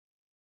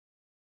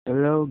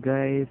Hello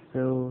guys,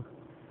 hello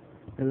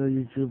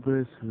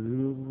YouTubers,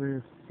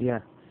 viewers,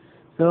 yeah.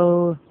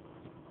 So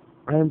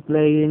I'm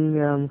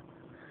playing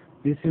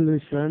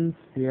Disillusions,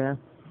 yeah.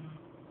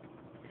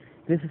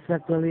 This is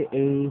actually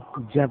a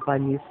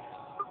Japanese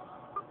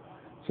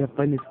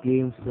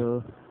game,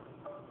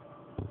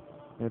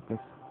 okay.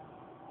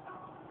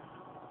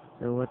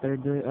 So what are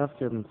the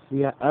options?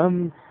 Yeah,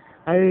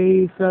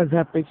 I saw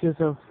the pictures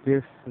of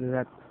this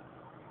that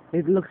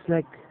it looks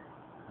like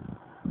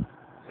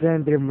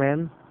Slender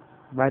Man,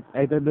 but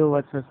I don't know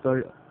what's the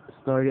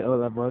story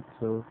all about,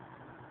 so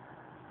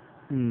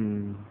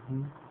hmm.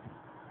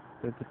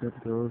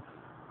 Controls.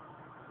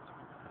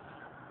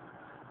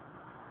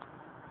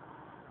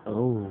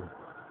 Oh,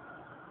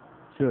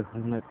 sure,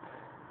 why not?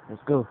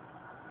 Let's go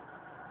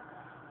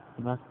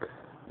back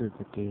to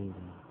the game.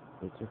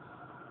 Which is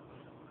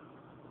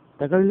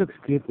that guy looks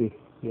creepy.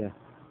 Yeah.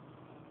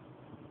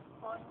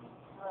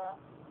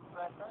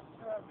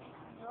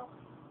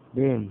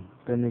 Damn,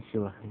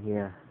 konnichiwa.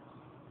 Yeah.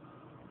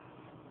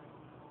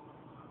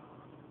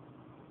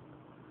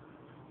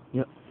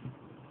 Yep.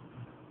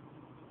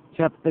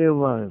 Chapter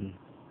 1.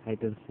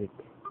 Hide and seek.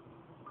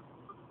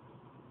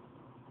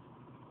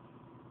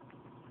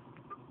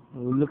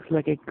 Oh, looks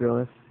like a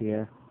cross.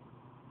 Yeah.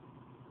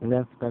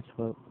 Left touch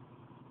for.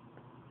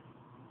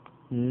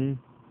 Hmm.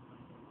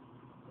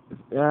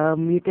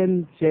 You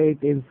can share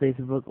it in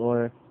Facebook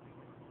or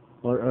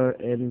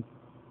in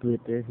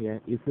Twitter. Yeah,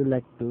 if you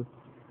like to.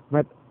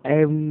 But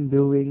I'm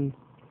doing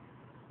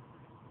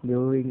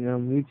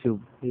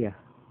YouTube. Yeah,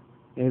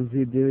 and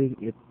videoing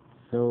it.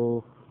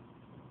 So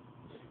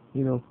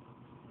you know.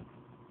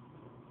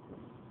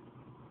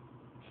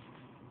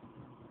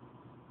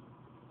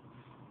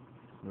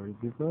 Where did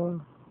you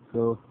go?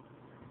 So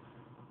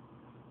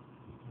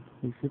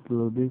is it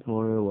loading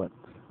or what?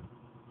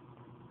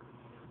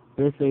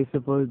 There's a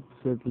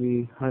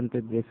supposedly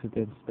haunted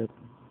residence that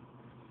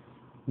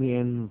me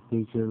and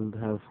Rachel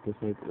have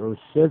decided. Oh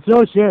shit!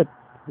 Oh shit!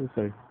 Oh,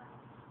 sorry.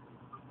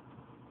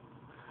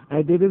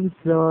 I didn't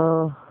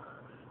saw.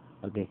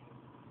 Okay.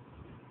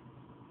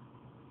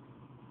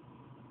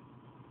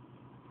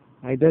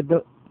 I don't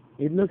know.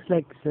 It looks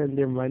like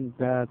Slenderman,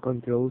 the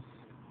controls.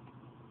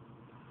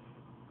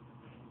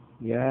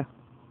 Yeah.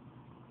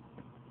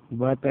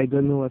 But I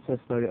don't know what's the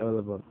story all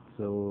about.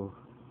 So,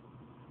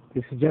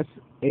 this is just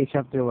a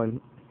chapter 1.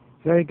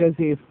 So you can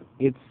see if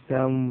it's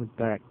some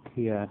dark.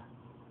 Yeah.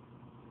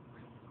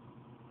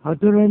 How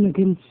to run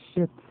against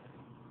shit?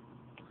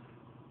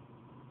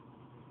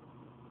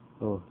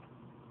 Oh.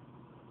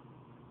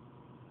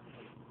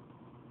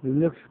 It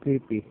looks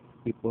creepy,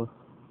 people.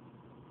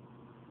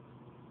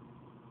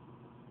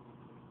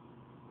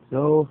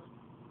 So,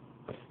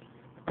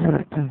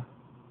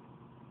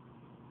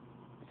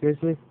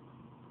 seriously?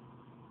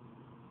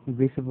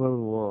 Invisible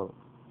wall.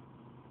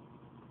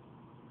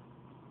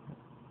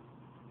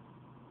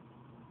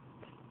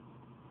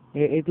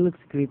 It looks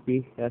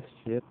creepy as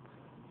shit.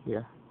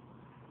 Yeah.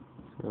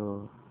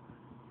 So,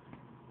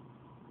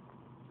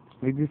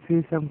 we just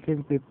see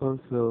something, people,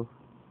 so.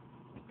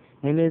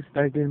 And it's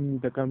starting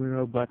the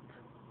camera, but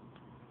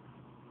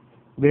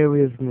bear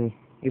with me.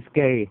 It's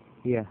scary.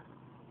 Yeah.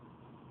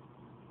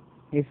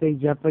 It's a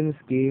Japanese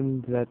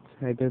game that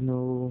I don't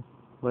know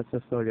what's the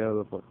story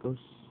all about. Oh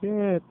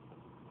shit.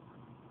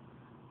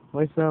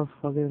 Why's the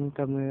fucking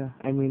camera?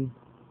 I mean,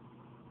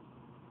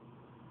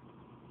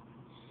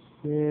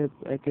 shit.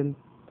 I can.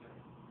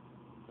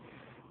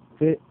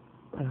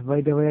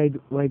 By the way,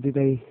 why did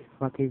I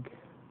fucking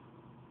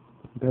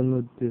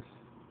download this?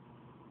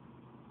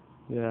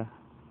 Yeah.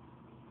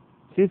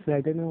 Seriously,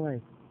 I don't know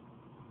why.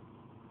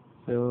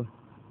 So,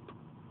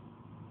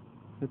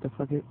 what the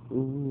fuck is.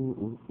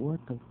 Ooh, what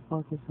the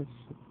fuck is that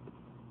shit?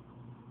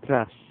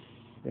 Trash.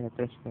 Yeah,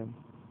 trash can.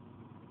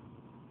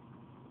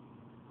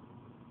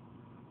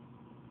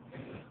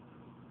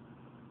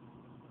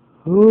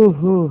 Ooh,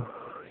 ooh.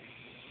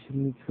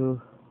 Me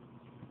too.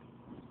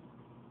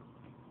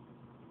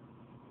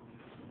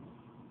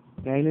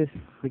 Mine is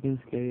freaking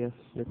scary as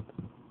shit.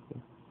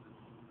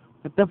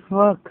 What the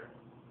fuck?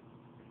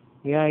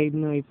 Yeah, I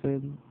know it's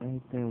an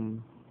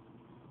item.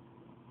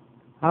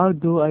 How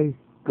do I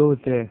go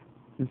there?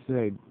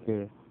 Inside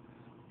there.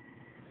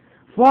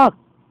 Fuck!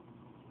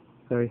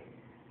 Sorry.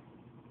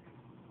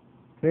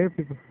 Sorry,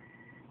 people.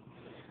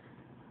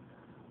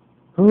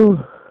 Ooh.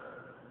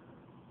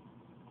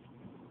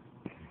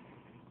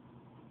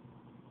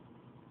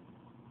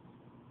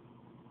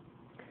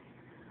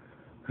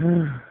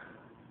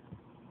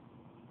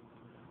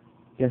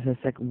 Just a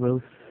sec,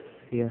 bros.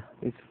 Yeah,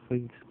 it's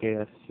freaking scary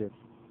as shit.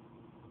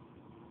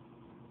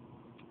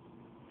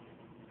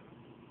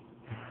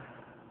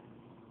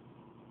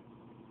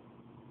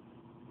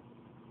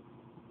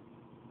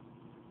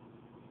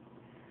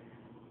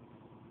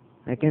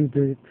 I can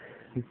do it,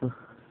 people.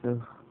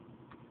 So.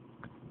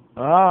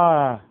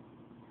 Ah!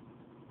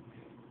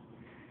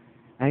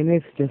 I know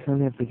it's just on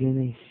the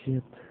beginning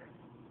shit.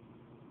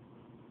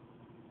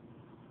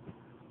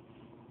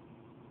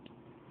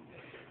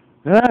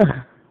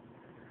 Ah!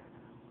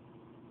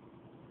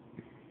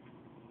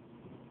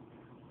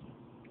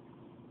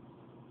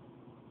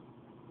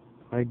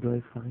 Why do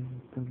I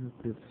fucking download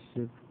this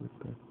shit? What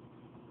the?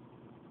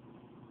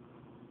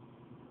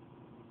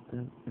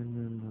 And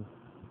then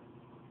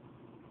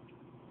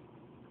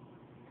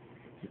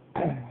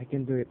I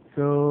can do it.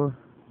 So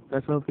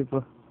that's all,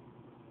 people.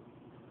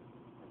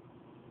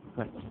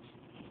 Bye.